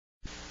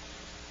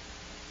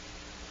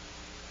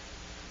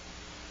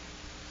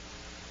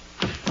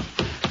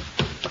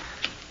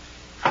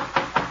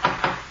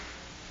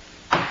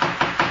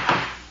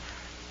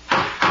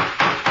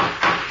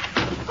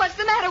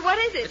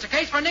It's a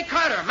case for Nick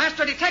Carter,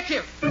 master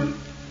detective.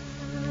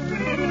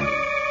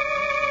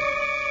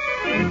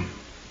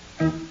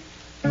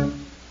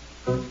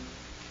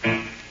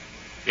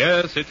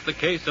 Yes, it's the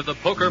case of the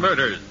Poker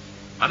Murders.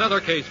 Another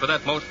case for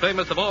that most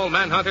famous of all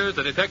manhunters,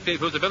 a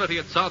detective whose ability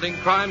at solving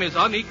crime is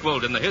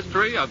unequaled in the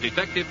history of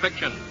detective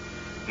fiction.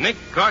 Nick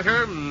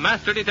Carter,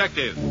 Master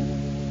Detective.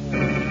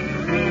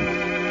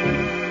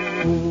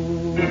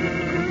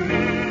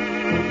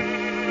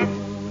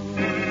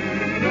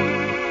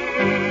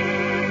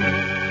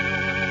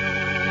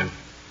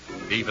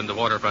 Deep in the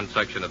waterfront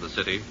section of the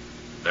city,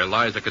 there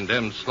lies a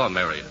condemned slum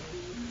area.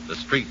 The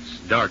streets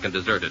dark and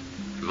deserted,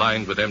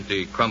 lined with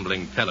empty,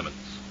 crumbling tenements.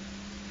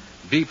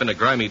 Deep in a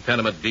grimy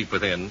tenement deep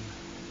within,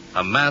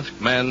 a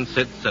masked man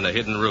sits in a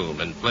hidden room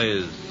and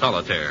plays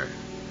solitaire.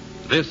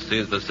 This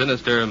is the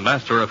sinister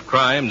master of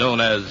crime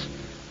known as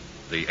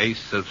the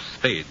Ace of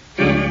Spades.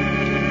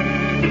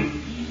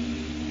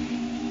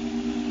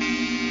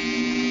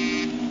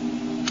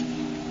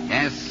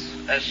 Yes?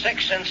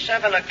 6 and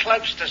 7 are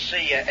close to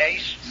see you,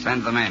 Ace.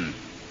 Send them in.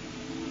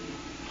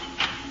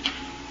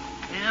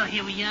 Well,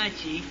 here we are,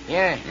 Chief.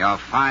 Yeah. You're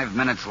 5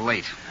 minutes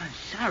late.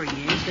 Sorry,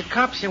 Ace. The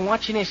cops are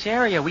watching this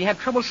area. We had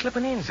trouble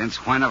slipping in. Since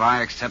when have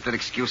I accepted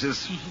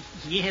excuses?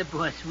 Yeah,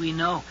 boss, we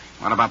know.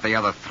 What about the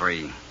other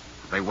 3? Are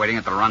they waiting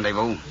at the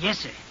rendezvous? Yes,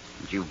 sir.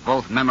 You've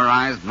both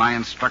memorized my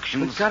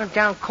instructions? We've got them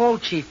down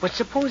cold, Chief, but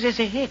suppose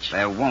there's a hitch.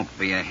 There won't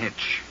be a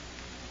hitch.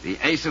 The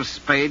Ace of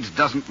Spades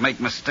doesn't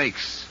make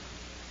mistakes.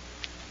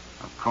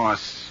 Of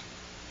course,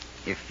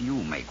 if you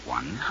make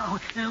one. Oh,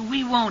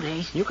 we won't,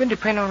 Ace. You can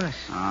depend on us.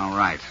 All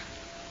right.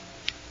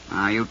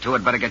 Now, you two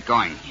had better get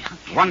going. Yeah,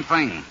 okay. One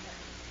thing.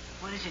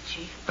 What is it,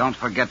 Chief? Don't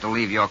forget to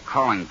leave your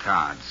calling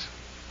cards.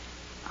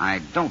 I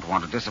don't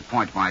want to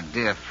disappoint my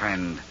dear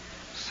friend,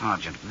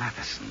 Sergeant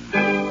Mathison.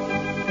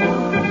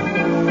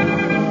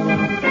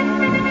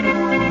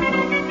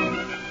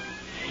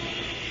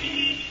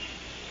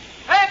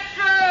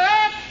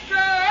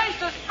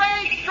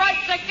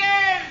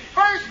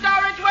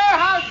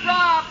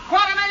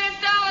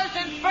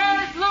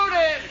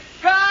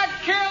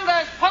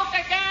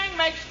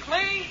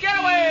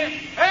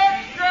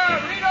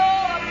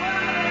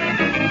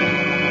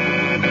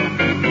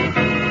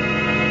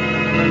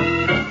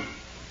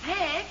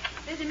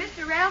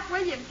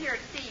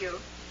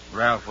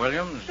 Ralph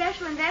Williams?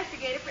 Special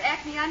investigator for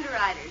Acme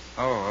Underwriters.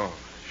 Oh.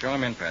 Show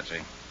him in, Patsy.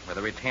 For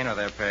the retainer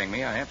they're paying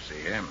me, I have to see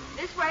him.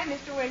 This way,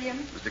 Mr.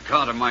 Williams. Mr.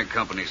 Carter, my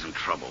company's in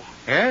trouble.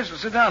 Yes? Well,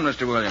 sit down,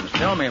 Mr. Williams.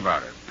 Tell me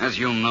about it. As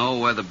you know,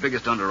 we're the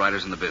biggest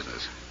underwriters in the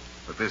business.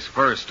 But this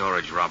first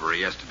storage robbery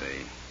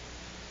yesterday,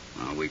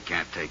 well, we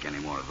can't take any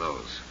more of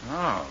those.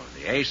 Oh,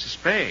 the Ace of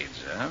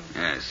Spades, huh?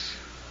 Yes.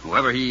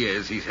 Whoever he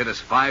is, he's hit us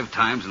 5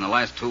 times in the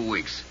last 2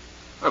 weeks.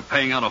 We're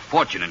paying out a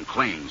fortune in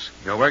claims.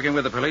 You're working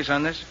with the police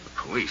on this? The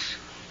police?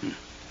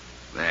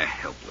 They're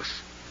helpless.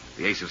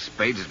 The Ace of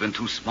Spades has been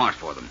too smart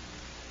for them.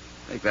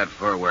 Take that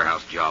fur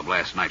warehouse job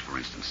last night, for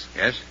instance.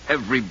 Yes?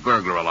 Every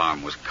burglar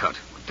alarm was cut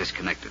or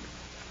disconnected.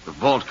 The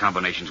vault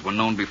combinations were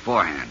known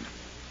beforehand.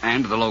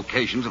 And the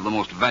locations of the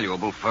most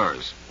valuable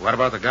furs. What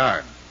about the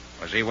guard?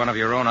 Was he one of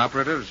your own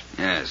operatives?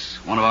 Yes,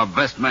 one of our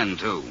best men,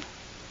 too.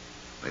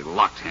 They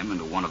locked him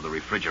into one of the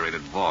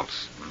refrigerated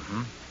vaults.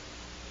 Mm-hmm.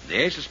 The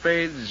Ace of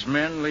Spades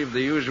men leave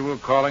the usual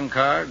calling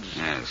cards?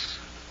 Yes.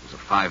 It was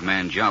a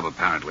 5-man job,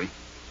 apparently.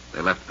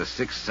 They left the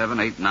 6, 7,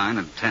 8, 9,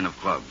 and 10 of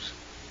clubs.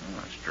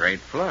 Oh, straight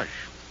flush.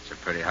 It's a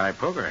pretty high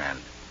poker hand.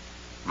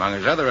 Among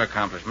his other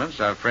accomplishments,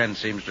 our friend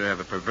seems to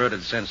have a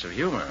perverted sense of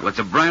humor. Well, it's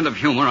a brand of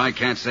humor I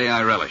can't say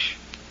I relish.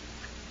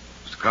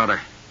 Mr.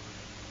 Carter,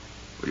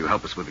 will you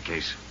help us with the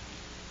case?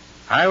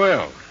 I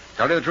will.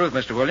 Tell you the truth,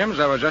 Mr. Williams,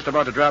 I was just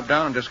about to drop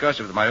down and discuss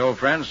it with my old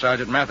friend,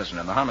 Sergeant Mathison,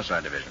 in the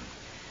Homicide Division.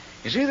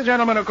 You see, the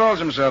gentleman who calls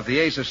himself the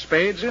Ace of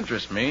Spades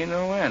interests me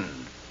no end.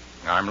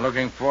 I'm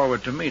looking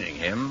forward to meeting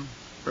him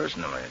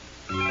personally.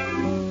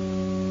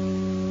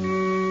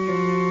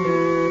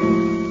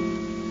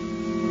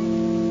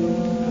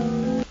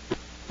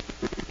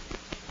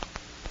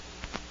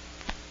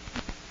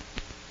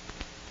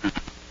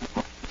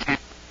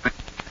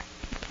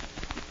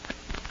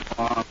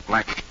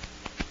 Black.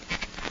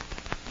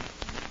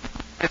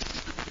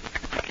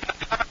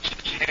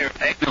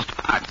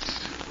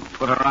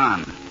 Put her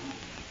on.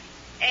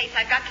 Ace,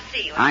 I've got to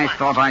see you. I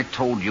thought I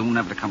told you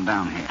never to come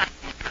down here.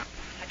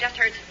 I just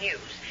heard some news.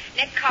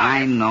 Nick Carter.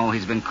 I know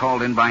he's been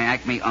called in by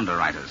Acme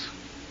Underwriters.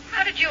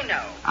 How did you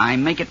know? I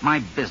make it my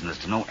business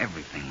to know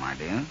everything, my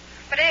dear.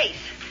 But Ace,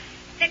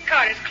 Nick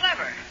Carter's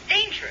clever,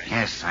 dangerous.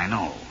 Yes, I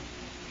know.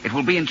 It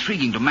will be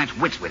intriguing to match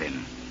wits with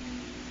him.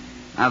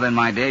 Now then,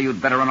 my dear,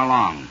 you'd better run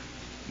along.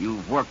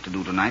 You've work to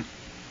do tonight.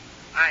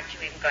 Aren't you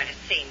even going to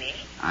see me?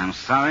 I'm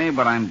sorry,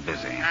 but I'm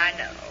busy. I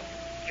know.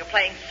 You're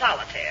playing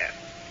solitaire.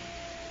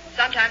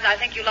 Sometimes I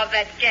think you love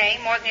that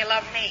game more than you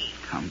love me.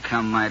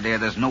 Come, my dear.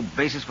 There's no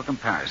basis for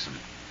comparison.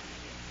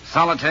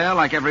 Solitaire,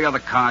 like every other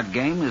card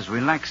game, is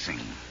relaxing.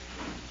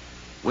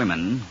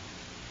 Women,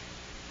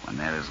 when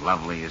they're as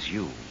lovely as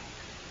you,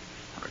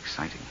 are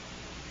exciting.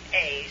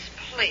 Ace,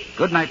 please.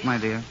 Good night, my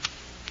dear.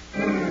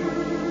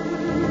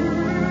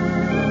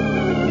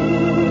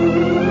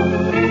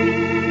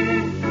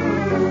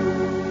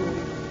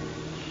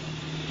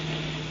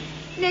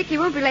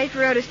 won't be late for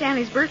Rhoda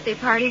Stanley's birthday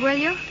party, will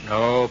you?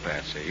 No,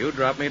 Patsy. You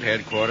drop me at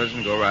headquarters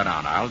and go right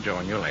on. I'll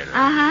join you later.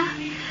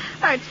 Uh-huh.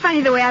 Oh, it's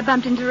funny the way I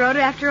bumped into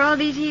Rhoda after all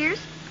these years.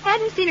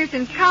 Hadn't seen her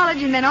since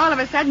college, and then all of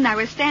a sudden I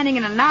was standing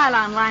in a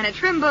nylon line at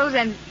Trimbow's,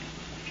 and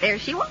there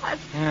she was.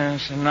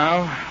 Yes, and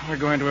now we're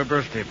going to a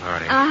birthday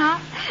party. Uh-huh.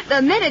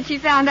 The minute she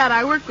found out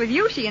I worked with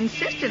you, she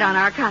insisted on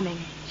our coming.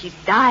 She's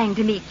dying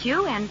to meet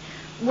you, and,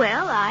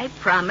 well, I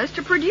promised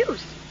to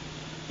produce.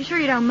 You sure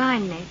you don't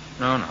mind, Nick?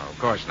 No, of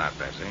course not,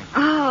 Patsy.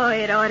 Oh,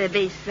 it ought to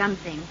be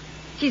something.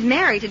 She's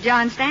married to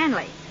John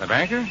Stanley. The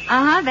banker?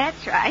 Uh-huh,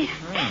 that's right.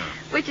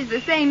 Which is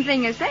the same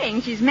thing as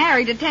saying she's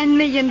married to $10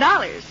 million.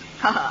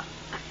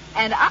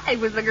 And I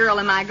was the girl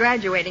in my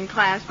graduating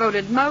class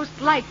voted most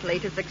likely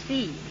to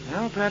succeed.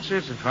 Well, Patsy,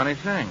 it's a funny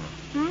thing.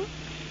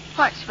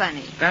 What's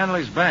funny?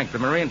 Stanley's bank, the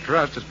Marine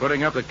Trust, is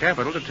putting up the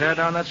capital to tear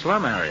down that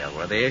slum area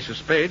where the Ace of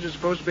Spades is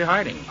supposed to be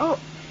hiding. Oh,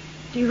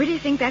 do you really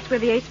think that's where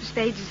the Ace of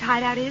Spades'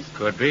 hideout is?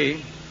 Could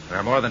be. There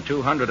are more than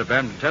 200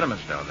 abandoned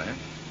tenements down there.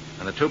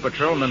 And the 2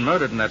 patrolmen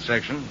murdered in that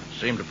section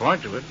seem to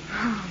point to it.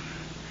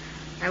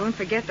 I won't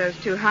forget those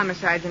 2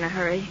 homicides in a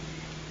hurry.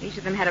 Each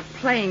of them had a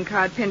playing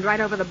card pinned right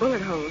over the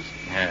bullet holes.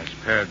 Yes,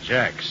 pair of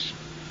jacks.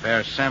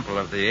 Fair sample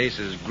of the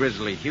Ace's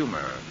grisly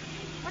humor.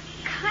 What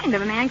kind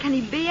of a man can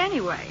he be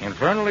anyway?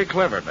 Infernally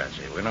clever,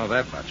 Patsy. We know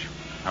that much.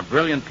 A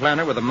brilliant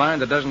planner with a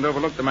mind that doesn't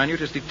overlook the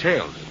minutest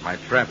details. It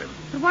might trap him.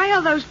 But why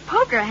all those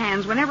poker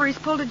hands whenever he's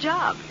pulled a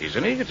job? He's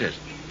an egotist.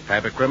 The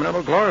type of criminal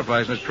who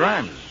glorifies his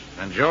crimes.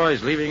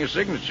 Enjoys leaving his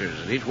signatures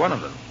at each one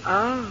of them.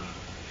 Oh.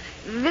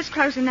 This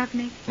close enough,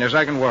 Nick? Yes,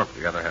 I can walk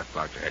the other half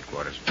block to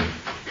headquarters.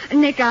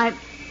 Nick,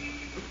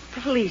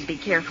 please be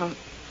careful.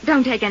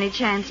 Don't take any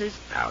chances.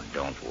 Now,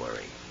 don't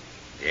worry.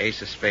 The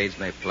Ace of Spades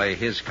may play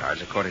his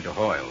cards according to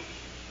Hoyle.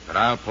 But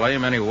I'll play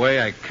him any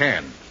way I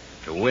can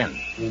to win.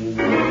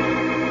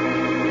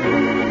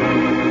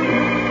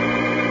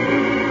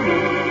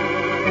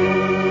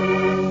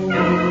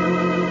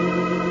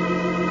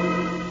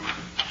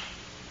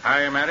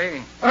 Hiya,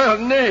 Matty. Oh,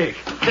 Nick.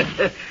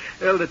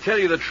 Well, to tell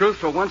you the truth,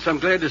 for once I'm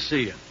glad to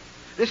see you.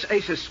 This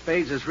Ace of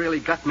Spades has really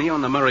got me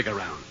on the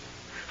merry-go-round.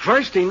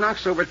 First, he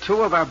knocks over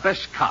 2 of our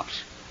best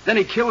cops. Then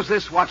he kills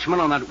this watchman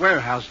on that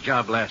warehouse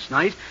job last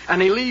night,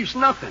 and he leaves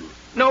nothing.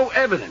 No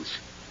evidence.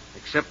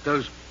 Except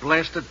those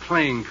blasted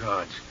playing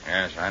cards.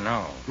 Yes, I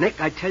know. Nick,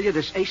 I tell you,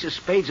 this Ace of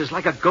Spades is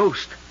like a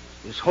ghost.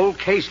 This whole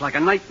case like a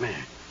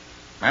nightmare.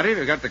 Matty, have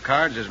you got the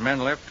cards his men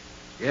left?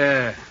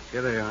 Yeah,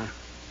 here they are.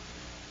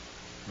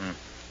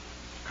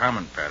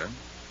 Common pattern.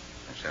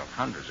 They sell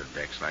hundreds of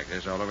decks like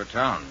this all over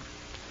town.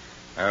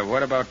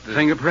 What about the...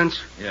 Fingerprints?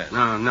 Yes.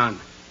 No, none.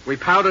 We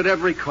powdered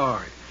every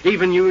card.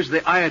 Even used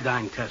the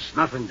iodine test.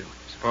 Nothing doing.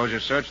 Suppose you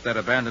searched that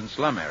abandoned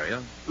slum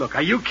area. Look,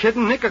 are you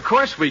kidding, Nick? Of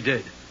course we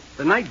did.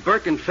 The night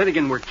Burke and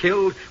Finnegan were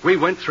killed, we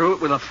went through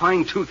it with a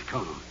fine-tooth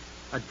comb.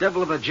 A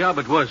devil of a job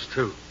it was,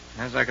 too.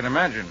 As I can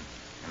imagine.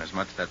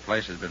 Inasmuch that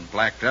place has been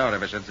blacked out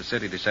ever since the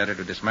city decided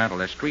to dismantle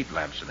their street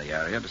lamps in the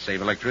area to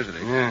save electricity.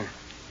 Yeah.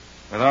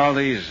 With all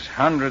these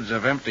hundreds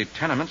of empty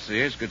tenements, the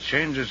Ace could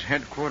change his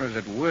headquarters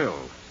at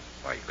will.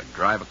 Why, you could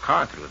drive a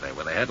car through there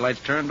with the headlights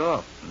turned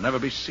off and never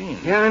be seen.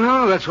 Yeah, I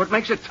know. That's what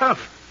makes it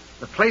tough.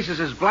 The place is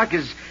as black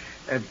as,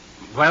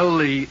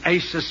 the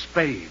Ace of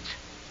Spades.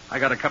 I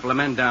got a couple of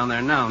men down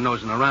there now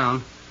nosing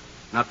around.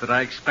 Not that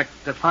I expect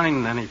to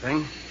find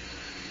anything.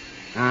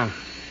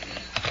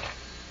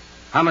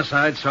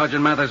 Homicide,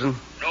 Sergeant Mathison.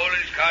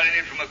 Nolan's calling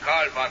in from a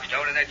call box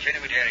down in that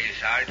tenement area,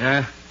 Sarge.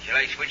 Yeah? Shall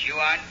I switch you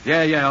on?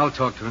 Yeah, I'll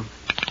talk to him.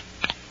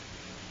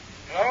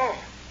 Hello?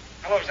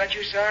 Hello, is that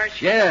you,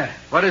 Sarge? Yeah.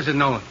 What is it,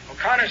 Nolan?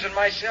 O'Connor's and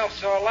myself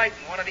saw a light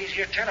in one of these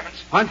here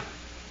tenements. What?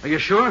 Are you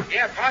sure?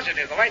 Yeah,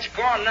 positive. The light's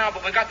gone now,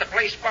 but we got the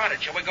place spotted.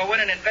 Shall we go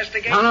in and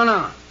investigate?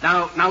 No.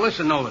 Now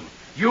listen, Nolan.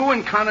 You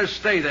and Connors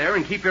stay there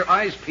and keep your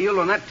eyes peeled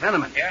on that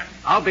tenement. Yeah?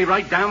 I'll be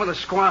right down with a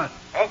squad.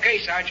 Okay,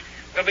 Sarge.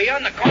 We'll be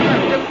on the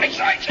corner. Hey,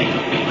 Sarge.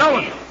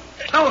 Nolan!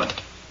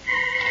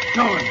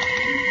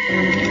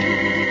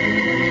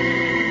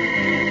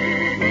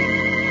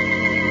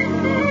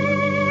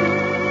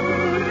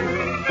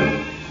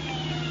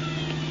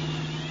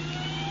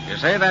 You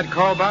say that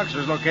call box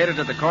was located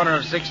at the corner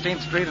of 16th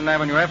Street and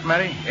Avenue F,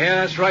 Matty? Yeah,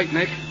 that's right,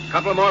 Nick. A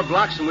couple of more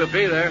blocks and we'll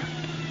be there.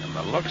 From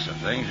the looks of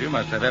things, you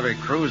must have every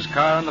cruise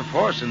car in the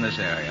force in this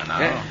area now.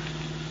 Yeah.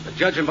 But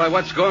judging by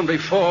what's gone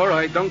before,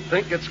 I don't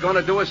think it's going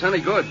to do us any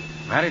good.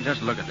 Matty,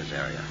 just look at this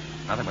area.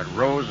 Nothing but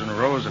rows and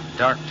rows of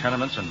dark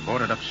tenements and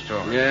boarded-up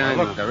stores. Yeah,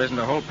 Look, there isn't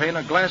a whole pane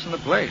of glass in the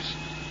place.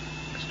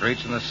 The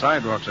streets and the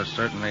sidewalks are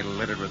certainly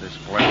littered with this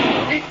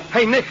flesh.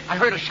 Hey, Nick, I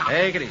heard a shot.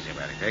 Take it easy,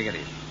 Matty. Take it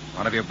easy.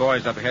 One of your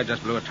boys up ahead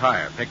just blew a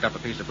tire, picked up a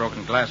piece of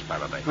broken glass by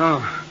the way.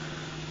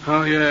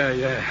 Oh,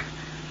 yeah.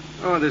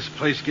 Oh, this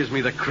place gives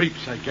me the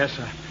creeps, I guess.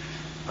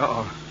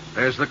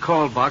 There's the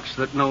call box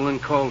that Nolan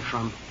called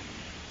from.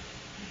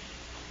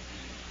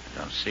 I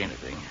don't see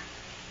anything.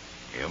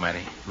 You,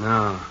 Matty?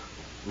 No.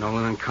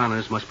 Nolan and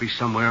Connors must be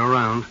somewhere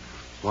around,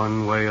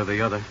 one way or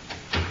the other.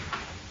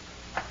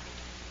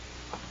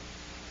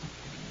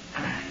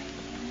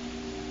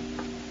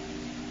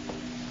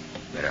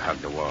 Better hug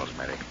the walls,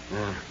 Matty.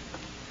 Yeah.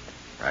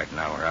 Right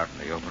now we're out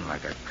in the open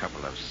like a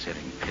couple of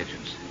sitting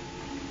pigeons.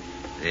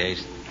 The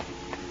ace...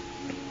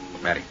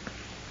 Matty.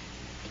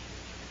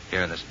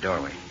 Here in this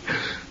doorway.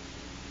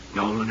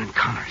 Nolan and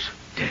Connors,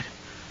 dead.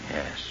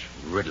 Yes,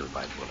 riddled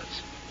by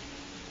bullets.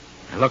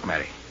 And look,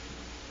 Matty.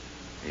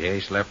 The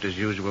ace left his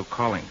usual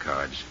calling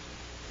cards.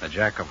 The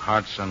jack of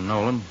hearts on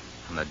Nolan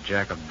and the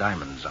jack of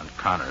diamonds on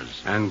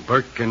Connors. And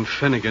Burke and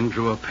Finnegan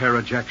drew a pair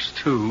of jacks,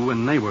 too,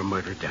 when they were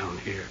murdered down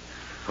here.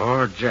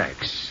 4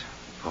 jacks.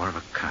 4 of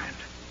a kind.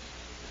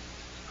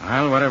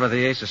 Well, whatever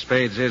the ace of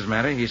spades is,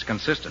 Matty, he's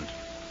consistent.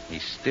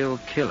 He's still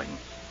killing.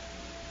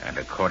 And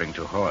according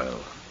to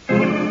Hoyle.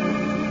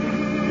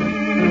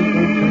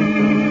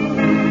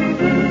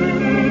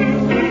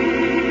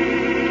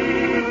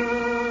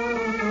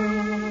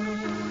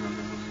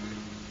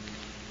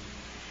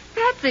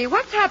 Patsy,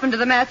 what's happened to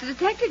the master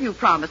detective you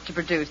promised to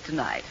produce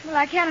tonight? Well,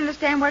 I can't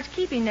understand what's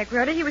keeping Nick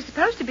Rhoda. He was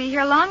supposed to be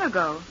here long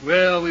ago.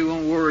 Well, we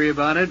won't worry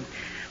about it.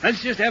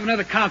 Let's just have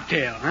another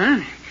cocktail,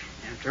 huh?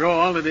 After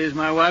all, it is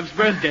my wife's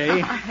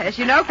birthday. As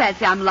you know,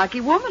 Patsy, I'm a lucky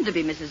woman to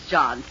be Mrs.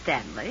 John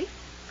Stanley.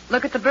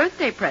 Look at the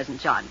birthday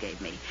present John gave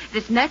me.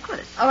 This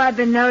necklace. Oh, I've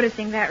been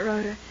noticing that,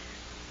 Rhoda.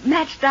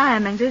 Matched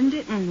diamonds, isn't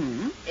it?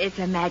 Mm-hmm. It's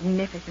a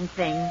magnificent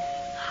thing.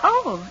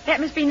 Oh, that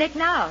must be Nick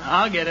now.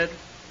 I'll get it.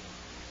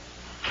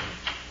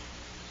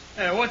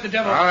 What the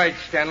devil? All right,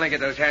 Stanley, get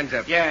those hands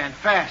up. Yeah, and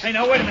fast. Hey,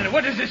 now, wait a minute.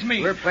 What does this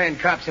mean? We're playing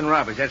cops and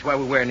robbers. That's why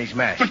we're wearing these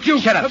masks. But you...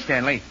 Shut up,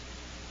 Stanley.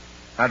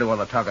 I'll do all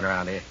the talking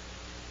around here.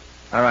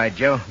 All right,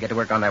 Joe, get to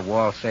work on that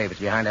wall safe. It's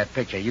behind that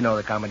picture. You know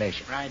the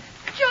combination. Right.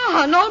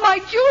 John, all my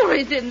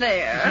jewelry's in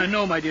there.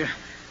 No, my dear.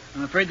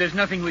 I'm afraid there's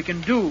nothing we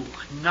can do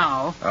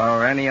now.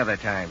 Or any other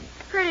time.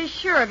 Pretty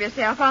sure of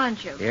yourself,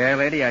 aren't you? Yeah,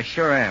 lady, I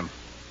sure am.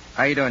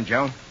 How you doing,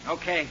 Joe?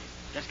 Okay.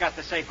 Just got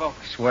the safe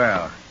open.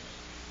 Swell.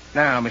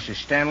 Now, Mrs.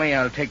 Stanley,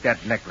 I'll take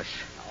that necklace.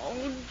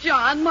 Oh,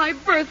 John, my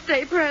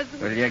birthday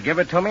present. Will you give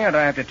it to me, or do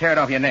I have to tear it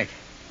off your neck?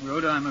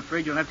 Rhoda, I'm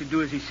afraid you'll have to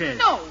do as he says.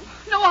 No,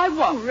 I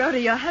won't. Oh, Rhoda,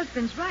 your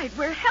husband's right.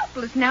 We're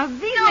helpless now.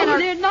 These No, men are...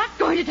 they're not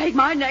going to take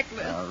my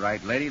necklace. All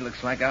right, lady,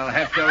 looks like I'll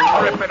have to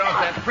rip it off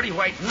that pretty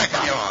white neck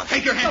of yours.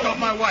 Take your hands off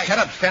my wife. Shut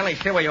up, Stanley.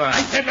 Stay where you are.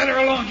 I said let her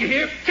alone, you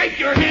hear? Take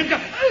your hands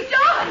up.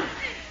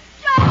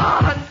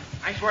 John!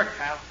 Nice work,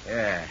 pal.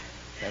 Yeah.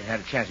 Haven't had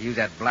a chance to use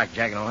that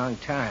blackjack in a long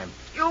time.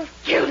 You've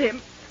killed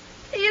him.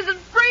 He isn't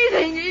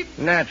breathing.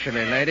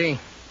 Naturally, lady.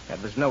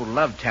 That was no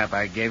love tap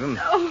I gave him.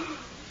 Oh.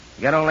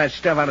 You got all that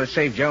stuff out of the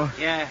safe, Joe?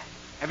 Yeah.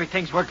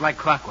 Everything's worked like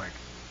clockwork.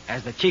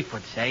 As the chief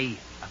would say,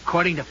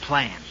 according to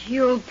plan.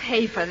 You'll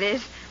pay for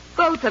this.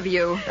 Both of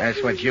you.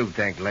 That's what you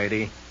think,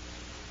 lady.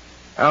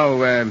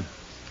 Oh,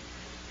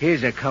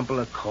 here's a couple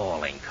of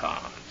calling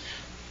cards.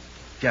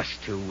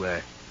 Just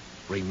to,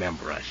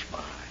 remember us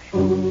by.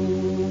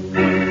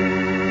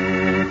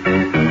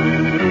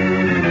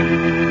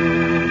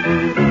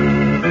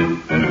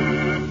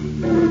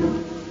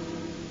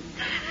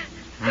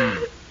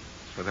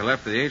 So they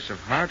left the ace of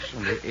hearts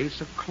and the ace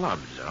of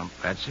clubs, huh,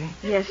 Patsy?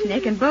 Yes,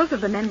 Nick, and both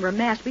of the men were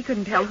masked. We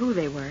couldn't tell who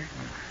they were.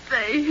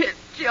 They hit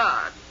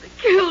John. They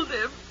killed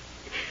him.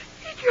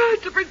 He tried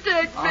to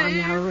protect Oh, me.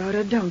 now,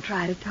 Rhoda, don't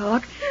try to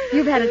talk.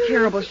 You've had a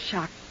terrible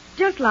shock.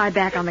 Just lie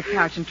back on the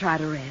couch and try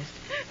to rest.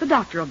 The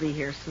doctor will be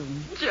here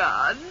soon.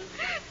 John.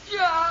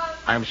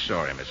 I'm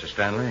sorry, Mrs.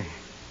 Stanley.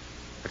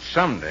 But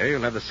someday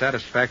you'll have the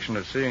satisfaction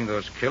of seeing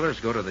those killers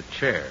go to the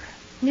chair.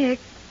 Nick,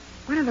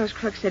 one of those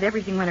crooks said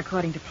everything went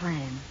according to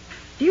plan.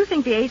 Do you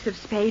think the ace of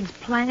spades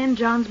planned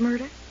John's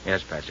murder?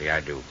 Yes, Patsy, I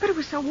do. But it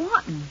was so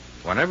wanton.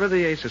 Whenever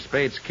the ace of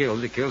spades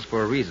kills, he kills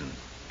for a reason.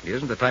 He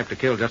isn't the type to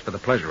kill just for the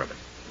pleasure of it.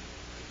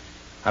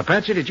 Now,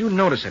 Patsy, did you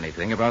notice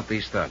anything about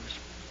these thugs?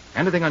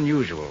 Anything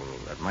unusual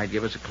that might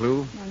give us a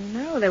clue? Well,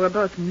 no, they were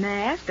both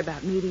masked,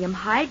 about medium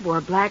height,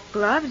 wore black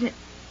gloves. And...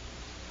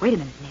 Wait a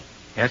minute, Nick.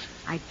 Yes?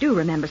 I do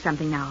remember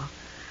something now.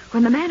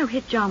 When the man who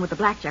hit John with the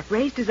blackjack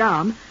raised his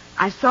arm,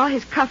 I saw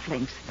his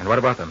cufflinks. And what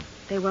about them?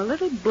 They were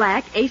little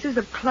black aces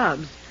of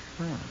clubs.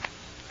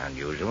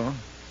 Unusual.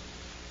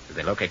 Do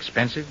they look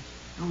expensive?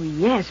 Oh,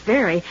 yes,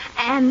 very.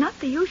 And not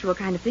the usual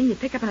kind of thing you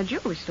pick up in a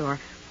jewelry store.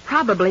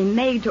 Probably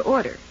made to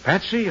order.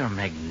 Patsy, you're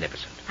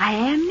magnificent. I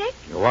am, Nick?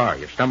 You are.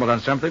 You've stumbled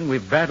on something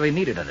we've badly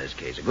needed in this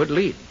case. A good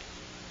lead.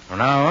 From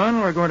now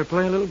on, we're going to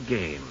play a little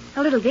game.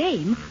 A little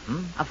game?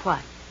 Mm-hmm. Of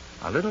what?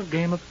 A little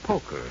game of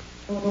poker.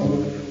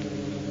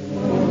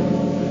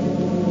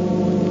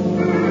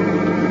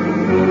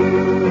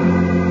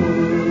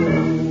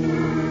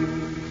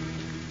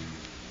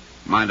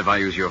 Mind if I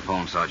use your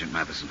phone, Sergeant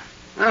Mathison?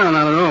 No,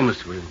 not at all,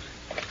 Mr. Williams.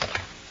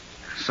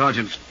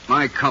 Sergeant,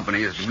 my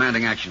company is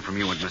demanding action from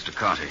you and Mr.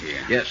 Carter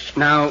here. Yes.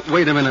 Now,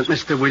 wait a minute,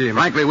 Mr. Williams.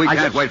 Frankly, we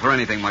can't wait for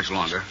anything much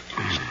longer.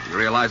 You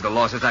realize the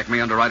losses Acme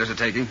underwriters are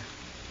taking?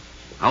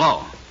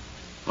 Hello?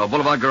 Hello,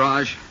 Boulevard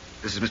Garage.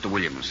 This is Mr.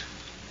 Williams.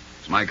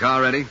 Is my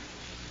car ready?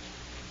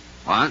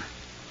 What?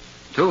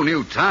 2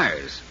 new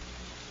tires.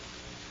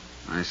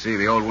 I see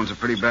the old ones are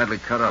pretty badly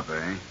cut up,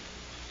 eh?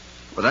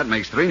 Well, that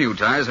makes 3 new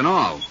tires in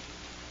all.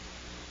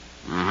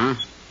 Uh-huh.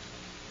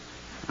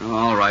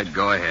 All right,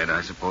 go ahead.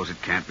 I suppose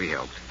it can't be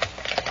helped.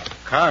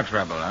 Car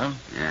trouble, huh?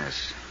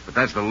 Yes. But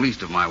that's the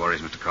least of my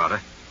worries, Mr. Carter.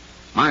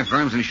 My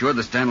firm's insured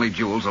the Stanley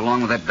jewels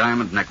along with that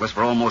diamond necklace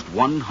for almost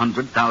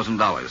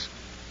 $100,000.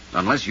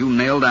 Unless you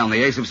nail down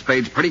the ace of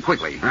spades pretty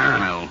quickly.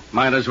 Well,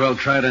 might as well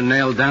try to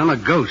nail down a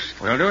ghost.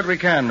 We'll do what we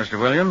can, Mr.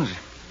 Williams.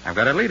 I've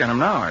got a lead on him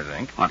now, I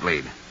think. What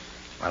lead?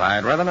 Well,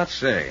 I'd rather not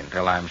say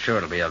until I'm sure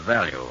it'll be of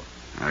value.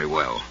 Very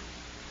well.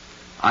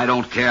 I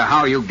don't care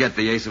how you get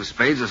the ace of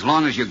spades as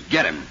long as you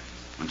get him.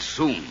 And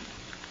soon.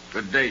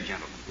 Good day,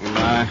 gentlemen.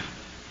 Goodbye.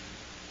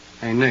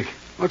 Hey, Nick,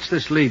 what's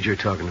this lead you're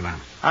talking about?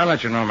 I'll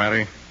let you know,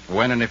 Mary,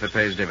 when and if it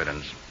pays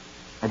dividends.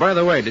 Oh, by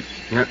the way,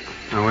 Yeah.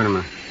 Now, wait a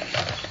minute.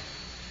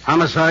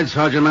 Homicide,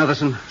 Sergeant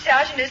Mathison.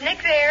 Sergeant, is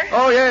Nick there?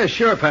 Oh, yeah,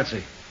 sure,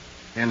 Patsy.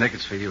 Yeah, Nick,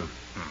 it's for you.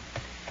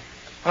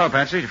 Hello,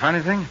 Patsy. Did you find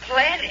anything?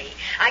 Plenty.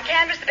 I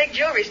canvassed the big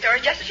jewelry store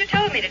just as you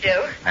told me to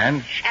do.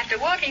 And? After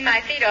walking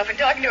my feet off and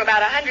talking to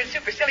about 100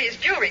 supercilious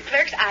jewelry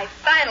clerks, I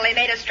finally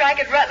made a strike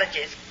at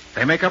Rutledge's.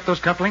 They make up those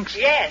cufflinks?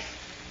 Yes.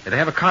 Did they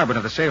have a carbon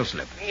of the sales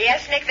slip?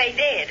 Yes, Nick, they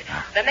did.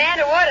 The man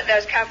who ordered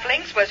those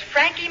cufflinks was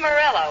Frankie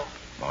Morello.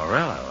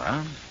 Morello,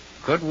 huh?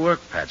 Good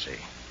work, Patsy.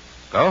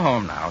 Go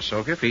home now.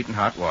 Soak your feet in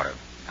hot water.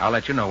 I'll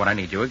let you know when I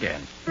need you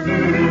again.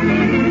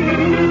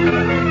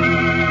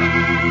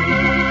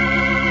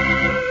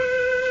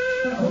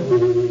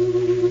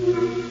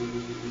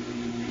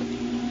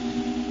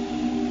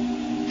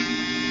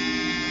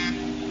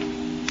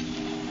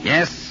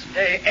 Yes?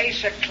 The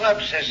ace of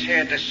clubs is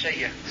here to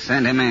see you.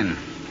 Send him in.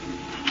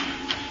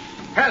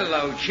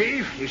 Hello,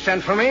 Chief. You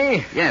sent for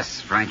me?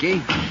 Yes,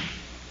 Frankie.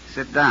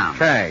 Sit down.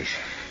 Thanks.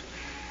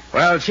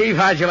 Well, Chief,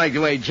 how'd you like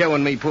the way Joe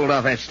and me pulled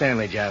off that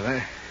Stanley job, huh?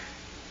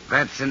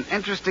 That's an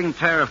interesting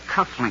pair of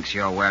cufflinks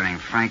you're wearing,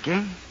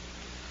 Frankie.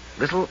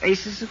 Little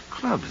aces of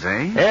clubs,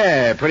 eh?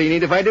 Yeah, pretty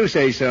neat if I do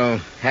say so.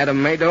 Had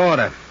 'em made to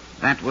order.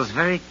 That was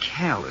very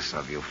careless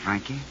of you,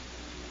 Frankie.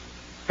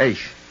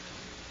 Ace,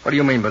 what do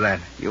you mean by that?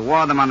 You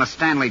wore them on the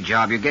Stanley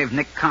job. You gave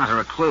Nick Carter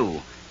a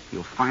clue.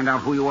 You'll find out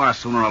who you are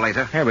sooner or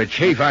later. Yeah, but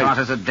Chief, Nick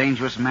Carter's a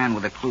dangerous man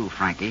with a clue,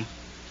 Frankie.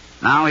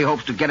 Now he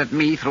hopes to get at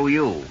me through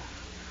you.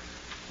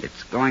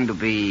 It's going to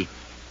be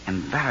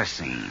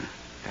embarrassing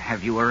to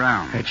have you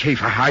around. Hey,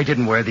 Chief, I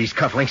didn't wear these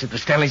cufflinks at the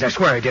Stanleys. I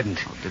swear I didn't.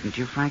 Oh, didn't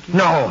you, Frankie?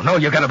 No,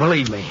 you gotta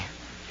believe me.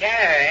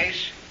 Yeah,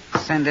 Ace.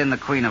 Send in the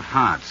Queen of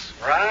Hearts.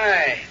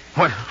 Right.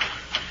 What?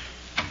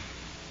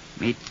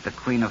 Meet the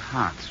Queen of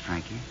Hearts,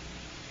 Frankie.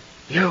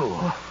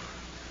 You?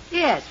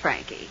 Yes,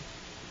 Frankie.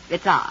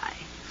 It's I.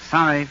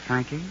 Sorry,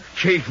 Frankie.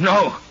 Chief,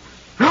 no.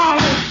 No!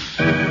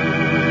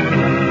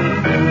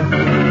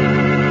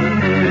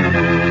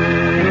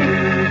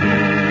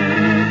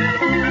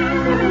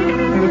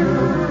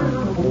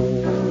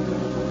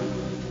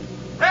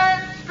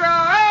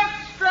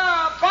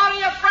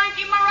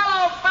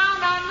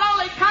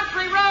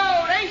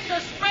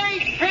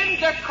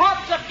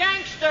 Corpse of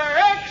gangster,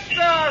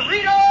 extra,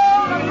 Rito!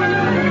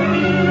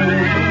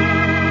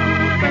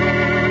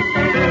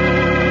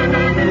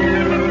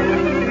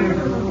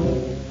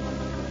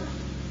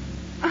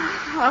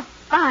 A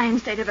fine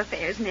state of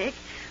affairs, Nick.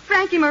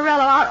 Frankie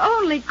Morello, our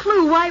only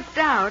clue, wiped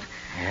out.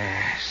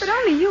 Yes. But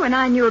only you and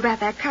I knew about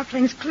that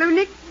cufflinks clue,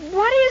 Nick.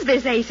 What is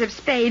this ace of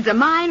spades, a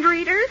mind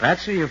reader?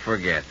 Patsy, you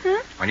forget.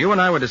 Huh? When you and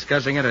I were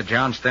discussing it at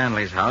John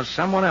Stanley's house,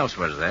 someone else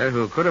was there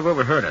who could have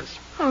overheard us.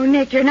 Oh,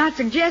 Nick, you're not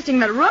suggesting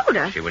that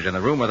Rhoda... She was in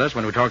the room with us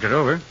when we talked it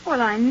over. Well,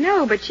 I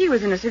know, but she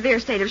was in a severe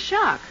state of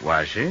shock.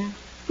 Was she?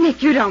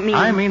 Nick, you don't mean...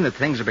 I mean that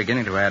things are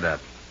beginning to add up.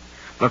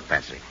 Look,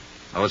 Patsy,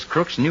 those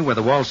crooks knew where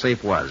the wall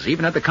safe was,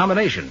 even at the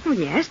combination. Oh,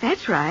 yes,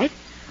 that's right.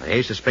 The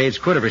ace of spades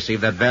could have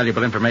received that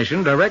valuable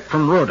information direct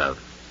from Rhoda.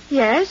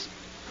 Yes,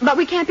 but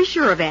we can't be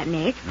sure of that,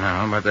 Nick.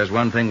 No, but there's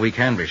one thing we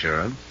can be sure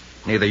of.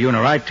 Neither you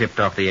nor I tipped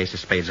off the ace of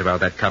spades about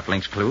that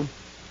cufflinks clue.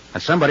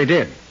 And somebody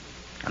did.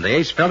 And the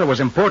ace felt it was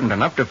important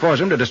enough to force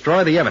him to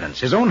destroy the evidence,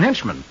 his own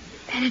henchman.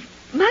 And it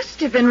must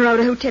have been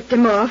Rhoda who tipped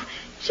him off.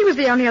 She was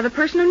the only other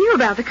person who knew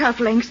about the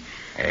cufflinks.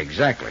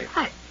 Exactly.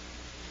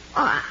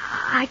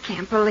 I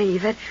can't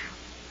believe it.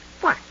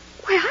 What?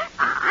 Well,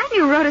 I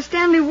knew Rhoda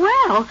Stanley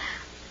well.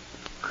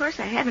 Of course,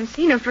 I haven't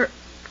seen her for...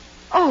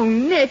 Oh,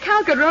 Nick,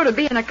 how could Rhoda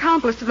be an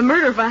accomplice to the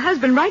murder of her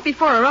husband right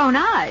before her own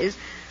eyes?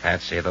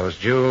 Patsy, those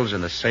jewels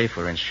in the safe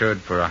were insured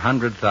for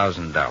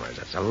 $100,000.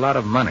 That's a lot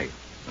of money.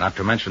 Not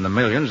to mention the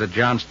millions that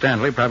John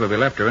Stanley probably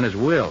left her in his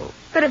will.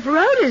 But if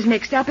Rhoda's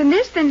mixed up in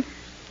this, then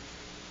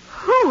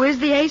who is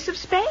the ace of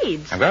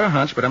spades? I've got a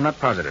hunch, but I'm not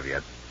positive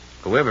yet.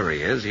 Whoever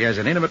he is, he has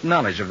an intimate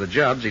knowledge of the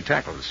jobs he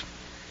tackles.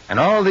 And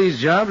all these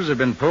jobs have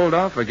been pulled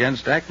off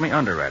against Acme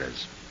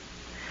underwriters.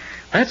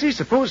 Patsy,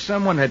 suppose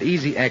someone had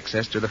easy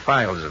access to the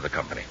files of the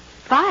company.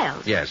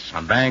 Files? Yes,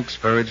 on banks,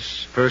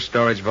 first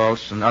storage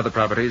vaults, and other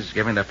properties,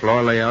 giving their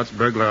floor layouts,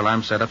 burglar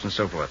alarm setups, and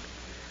so forth.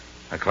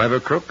 A clever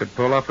crook could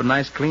pull off a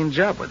nice, clean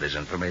job with this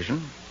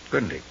information,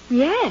 couldn't he?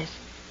 Yes.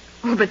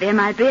 Oh, but there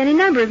might be any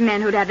number of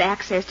men who'd have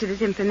access to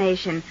this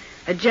information.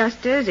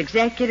 Adjusters,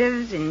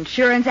 executives,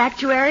 insurance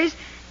actuaries,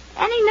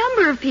 any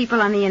number of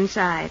people on the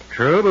inside.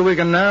 True, but we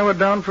can narrow it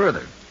down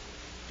further.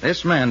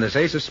 This man, this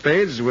ace of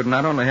spades, would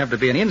not only have to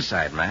be an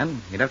inside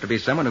man, he'd have to be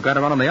someone who got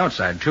around on the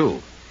outside,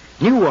 too.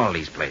 Knew all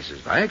these places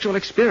by actual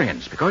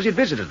experience because he'd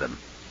visited them.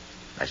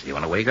 That's the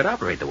only way he could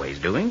operate the way he's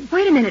doing.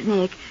 Wait a minute,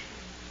 Nick.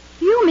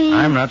 You mean...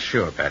 I'm not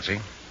sure, Patsy.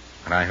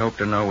 But I hope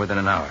to know within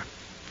an hour.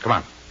 Come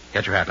on.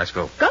 Get your hat. Let's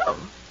go. Go?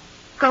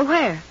 Go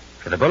where?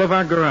 To the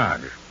Boulevard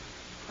Garage.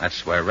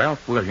 That's where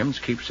Ralph Williams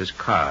keeps his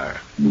car.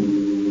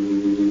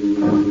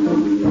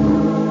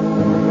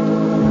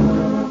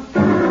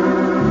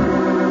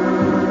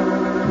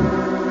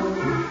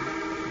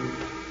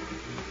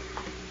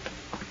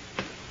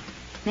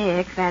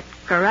 Nick, that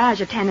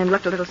garage attendant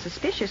looked a little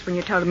suspicious when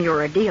you told him you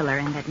were a dealer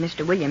and that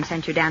Mr. Williams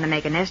sent you down to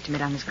make an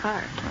estimate on his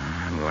car.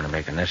 I'm going to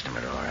make an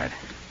estimate, all right.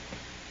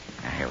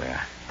 Here we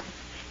are.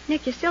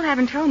 Nick, you still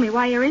haven't told me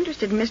why you're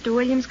interested in Mr.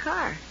 Williams'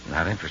 car.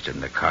 Not interested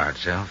in the car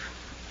itself.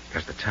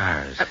 Just the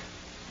tires.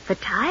 The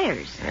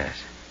tires? Yes.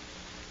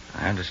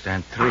 I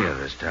understand 3 of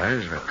his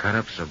tires were cut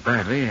up so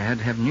badly he had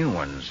to have new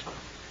ones.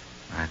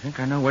 I think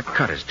I know what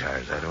cut his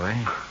tires that way.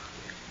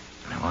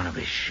 But I want to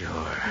be sure.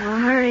 Well,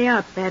 hurry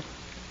up. That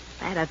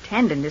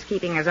attendant is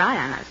keeping his eye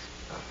on us.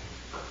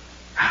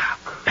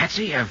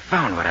 Patsy, I've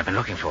found what I've been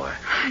looking for.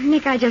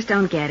 Nick, I just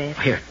don't get it.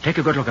 Here, take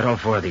a good look at all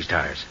 4 of these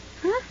tires.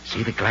 Huh?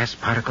 See the glass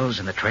particles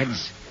in the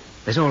treads?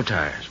 There's old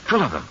tires,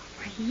 full of them.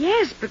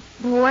 Yes, but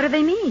what do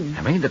they mean?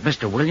 I mean that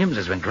Mr. Williams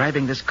has been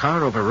driving this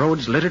car over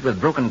roads littered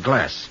with broken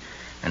glass.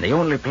 And the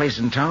only place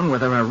in town where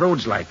there are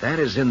roads like that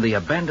is in the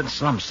abandoned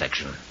slum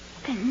section.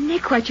 Then,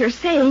 Nick, what you're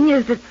saying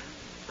is that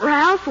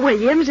Ralph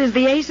Williams is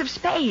the ace of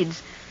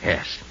spades.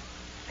 Yes.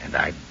 And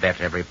I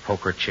bet every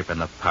poker chip in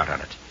the pot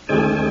on it.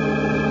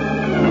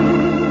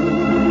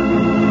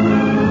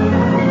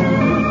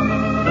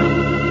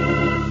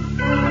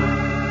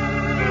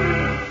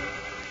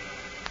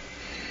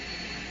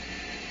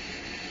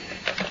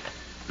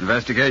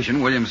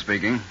 Investigation, Williams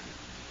speaking.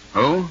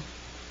 Who?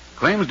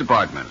 Claims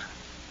Department.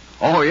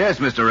 Oh, yes,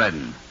 Mr.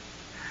 Redden.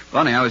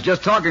 Funny, I was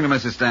just talking to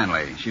Mrs.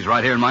 Stanley. She's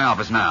right here in my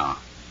office now.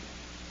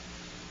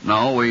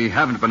 No, we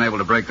haven't been able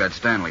to break that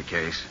Stanley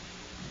case.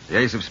 The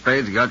ace of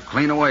spades got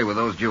clean away with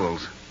those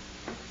jewels.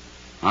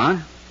 Huh?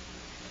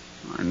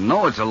 I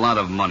know it's a lot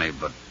of money,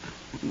 but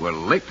we're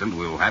licked and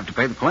we'll have to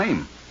pay the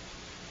claim.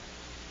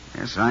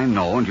 Yes, I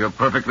know, and you're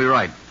perfectly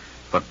right.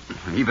 But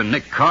even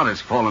Nick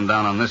Carter's fallen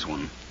down on this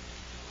one.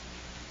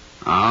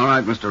 All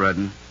right, Mr.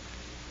 Redden.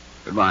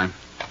 Goodbye.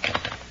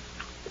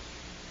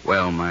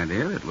 Well, my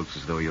dear, it looks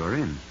as though you're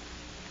in.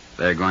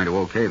 They're going to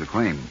okay the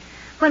claim.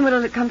 When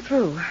will it come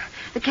through?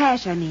 The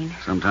cash, I mean.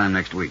 Sometime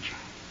next week.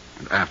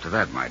 And after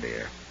that, my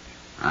dear,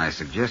 I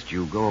suggest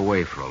you go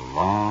away for a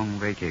long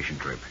vacation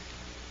trip.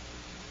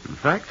 In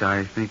fact,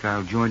 I think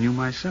I'll join you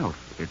myself.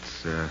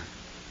 It's,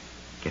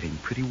 getting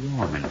pretty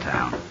warm in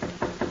town.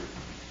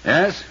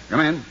 Yes,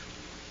 come in.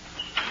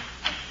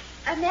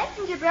 A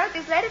messenger brought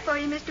this letter for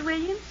you, Mr.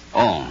 Williams.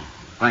 Oh,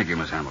 thank you,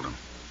 Miss Hamilton.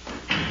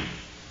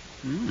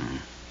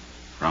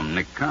 From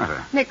Nick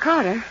Carter. Nick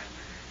Carter?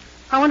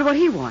 I wonder what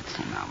he wants.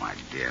 Oh, now, my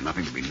dear,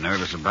 nothing to be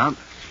nervous about.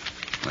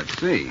 Let's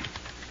see.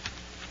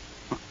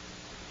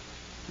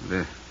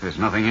 There's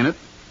nothing in it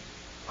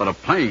but a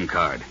playing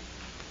card.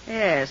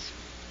 Yes.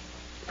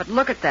 But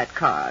look at that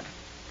card.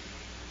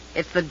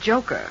 It's the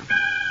Joker.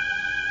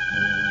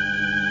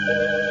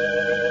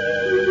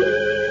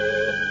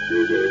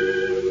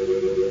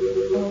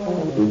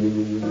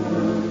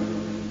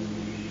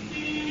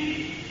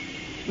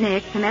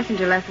 Nick, the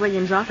messenger left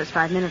Williams' office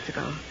 5 minutes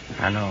ago.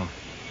 I know.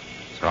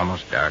 It's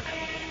almost dark.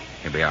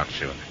 He'll be out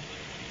soon.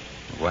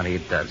 When he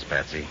does,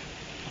 Patsy,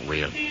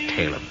 we'll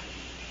tail him.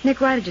 Nick,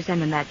 why did you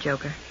send him that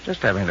Joker?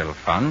 Just having a little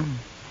fun.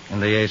 In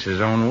the ace's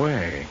own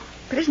way.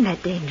 But isn't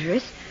that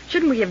dangerous?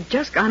 Shouldn't we have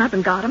just gone up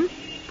and got him?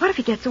 What if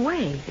he gets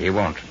away? He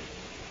won't.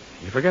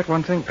 You forget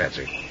one thing,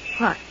 Patsy.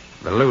 What?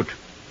 The loot.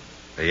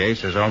 The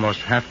ace has almost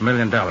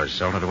 $500,000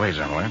 sold it away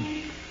somewhere.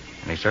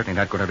 And he's certainly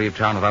not going to leave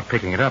town without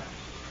picking it up.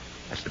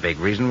 That's the big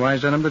reason why I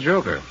sent him the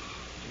Joker.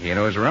 He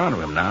knows around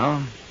him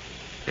now.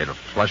 It'll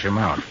flush him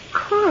out. Of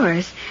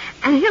course.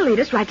 And he'll lead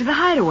us right to the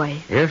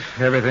hideaway. If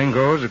everything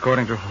goes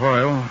according to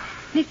Hoyle.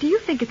 Nick, do you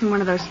think it's in one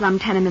of those slum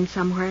tenements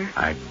somewhere?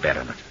 I'd bet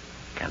on it.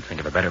 Can't think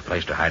of a better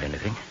place to hide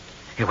anything.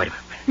 Here, wait a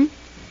minute.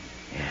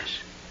 Yes.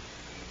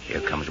 Here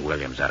comes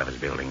Williams out of his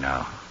building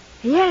now.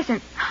 Yes,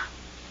 and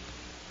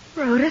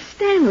Rhoda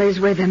Stanley's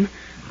with him.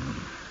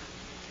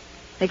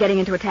 They're getting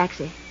into a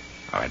taxi.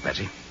 All right,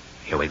 Patsy.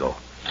 Here we go.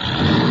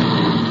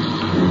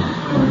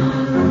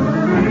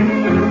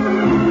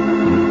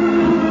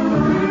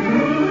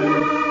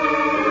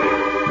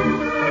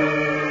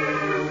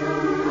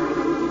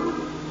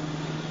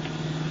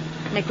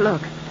 Nick,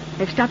 look.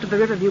 They've stopped at the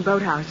Riverview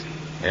boathouse.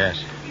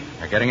 Yes.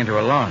 They're getting into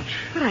a launch.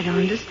 But I don't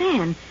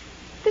understand.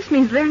 This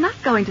means they're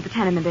not going to the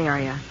tenement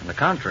area. On the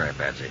contrary,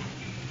 Patsy.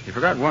 You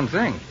forgot one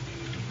thing.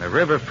 The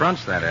river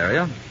fronts that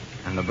area,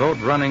 and the boat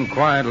running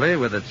quietly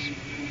with its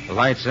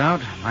lights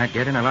out might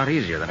get in a lot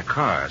easier than a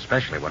car,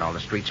 especially when all the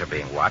streets are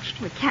being watched.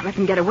 We can't let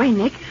them get away,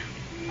 Nick.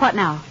 What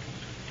now?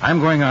 I'm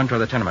going on to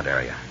the tenement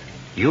area.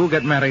 You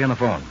get Matty on the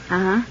phone.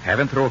 Uh-huh. Have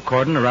him throw a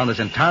cordon around this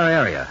entire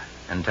area.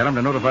 And tell him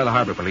to notify the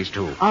harbor police,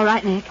 too. All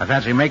right, Nick.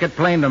 Patsy, make it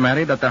plain to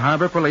Matty that the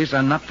harbor police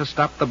are not to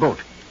stop the boat.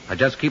 or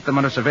just keep them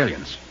under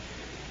surveillance.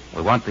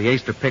 We want the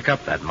ace to pick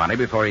up that money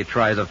before he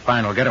tries a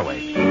final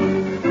getaway.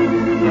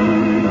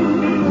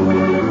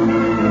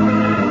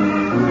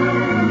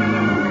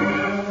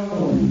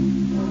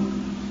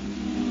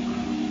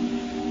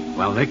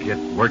 Well, Nick, it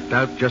worked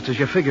out just as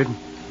you figured.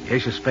 The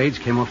ace of spades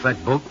came off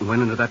that boat and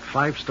went into that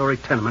 5-story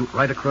tenement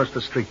right across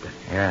the street there.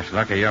 Yeah, it's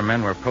lucky your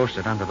men were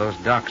posted under those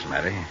docks,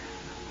 Matty.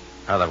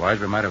 Otherwise,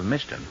 we might have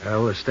missed him.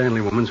 Well, the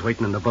Stanley woman's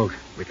waiting in the boat.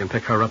 We can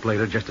pick her up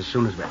later just as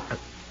soon as we...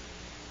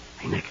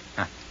 Hey, Nick.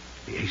 Huh?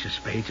 The ace of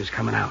spades is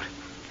coming out.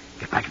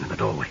 Get back into the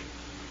doorway.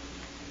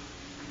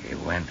 He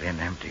went in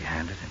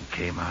empty-handed and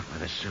came out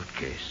with a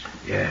suitcase.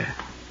 Yeah,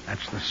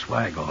 that's the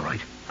swag, all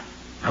right.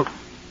 Oh,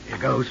 here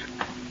goes.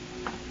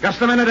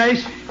 Just a minute,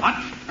 Ace. What?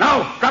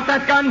 No! Drop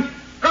that gun!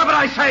 Drop it,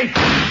 I say!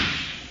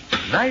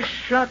 Nice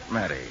shot,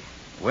 Matty.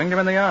 Winged him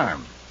in the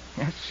arm.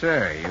 Yes,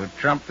 sir. You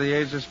trumped the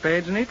ace of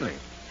spades neatly.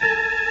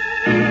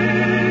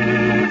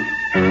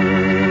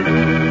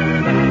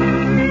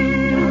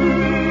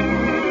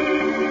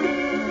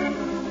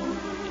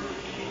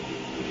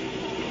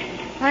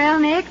 Well,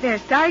 Nick, they're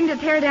starting to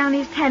tear down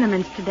these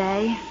tenements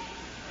today.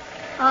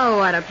 Oh,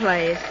 what a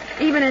place.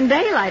 Even in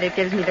daylight, it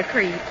gives me the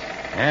creeps.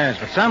 Yes,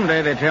 but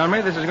someday, they tell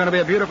me, this is going to be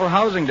a beautiful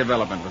housing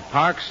development with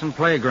parks and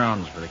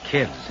playgrounds for the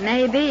kids.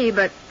 Maybe,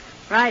 but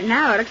right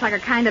now it looks like a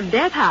kind of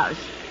death house.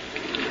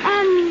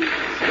 And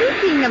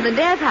speaking of the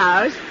death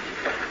house,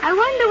 I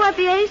wonder what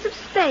the ace of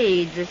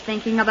spades is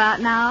thinking about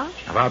now.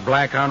 About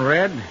black on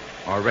red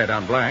or red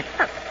on black?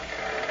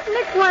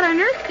 Nick, what on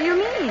earth do you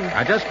mean?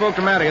 I just spoke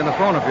to Matty on the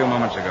phone a few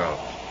moments ago.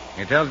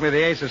 He tells me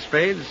the ace of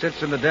spades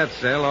sits in the death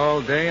cell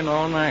all day and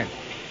all night,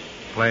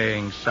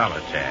 playing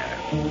solitaire.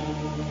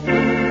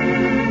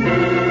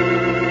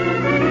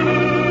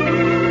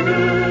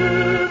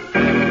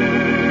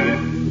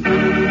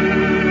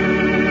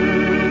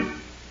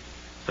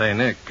 Say,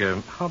 Nick,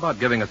 how about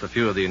giving us a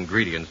few of the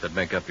ingredients that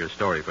make up your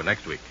story for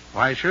next week?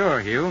 Why, sure,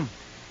 Hugh.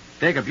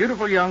 Take a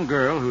beautiful young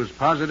girl who's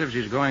positive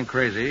she's going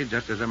crazy,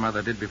 just as her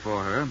mother did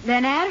before her.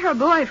 Then add her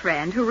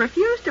boyfriend, who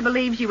refused to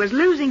believe she was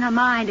losing her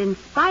mind in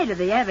spite of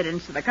the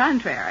evidence to the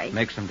contrary.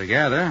 Mix them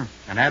together,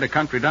 and add a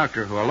country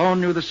doctor who alone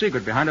knew the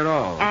secret behind it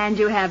all. And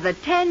you have the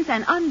tense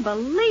and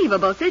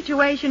unbelievable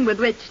situation with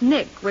which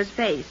Nick was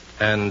faced.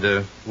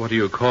 And what do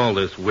you call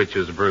this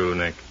witch's brew,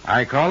 Nick?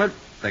 I call it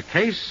the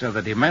case of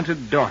the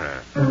demented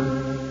daughter.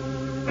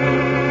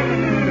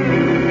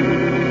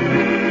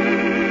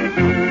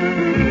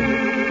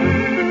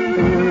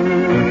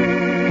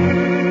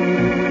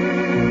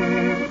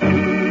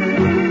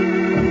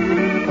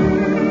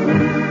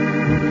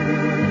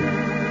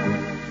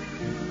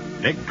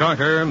 Nick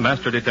Carter,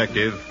 Master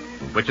Detective,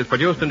 which is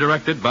produced and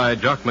directed by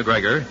Jock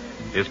McGregor,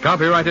 is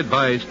copyrighted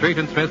by Street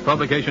and Smith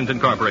Publications,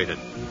 Incorporated.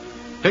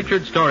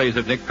 Pictured stories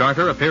of Nick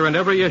Carter appear in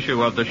every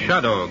issue of the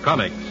Shadow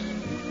comics.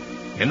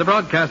 In the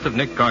broadcast of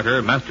Nick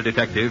Carter, Master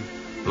Detective,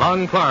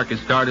 Lon Clark is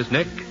starred as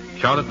Nick,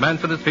 Charlotte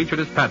Manson is featured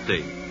as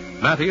Patsy,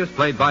 Matty is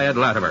played by Ed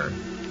Latimer.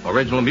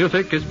 Original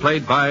music is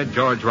played by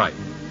George Wright.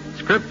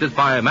 Script is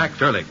by Max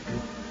Ehrlich.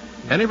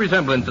 Any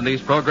resemblance in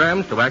these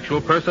programs to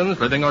actual persons,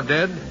 living or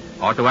dead,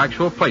 or to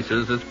actual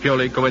places is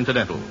purely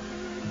coincidental.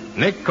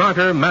 Nick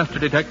Carter, Master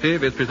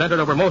Detective, is presented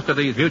over most of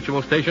these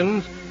mutual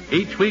stations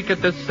each week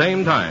at this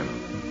same time.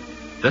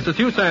 This is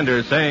Hugh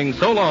Sanders saying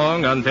so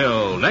long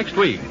until next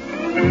week.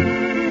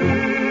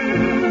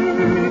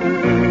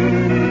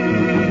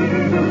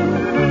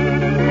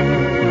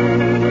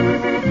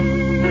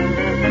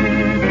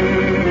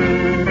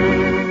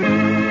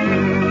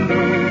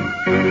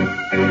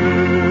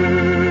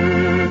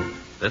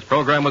 This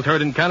program was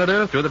heard in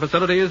Canada through the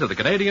facilities of the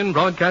Canadian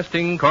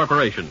Broadcasting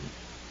Corporation.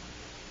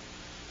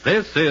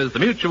 This is the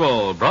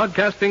Mutual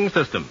Broadcasting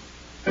System.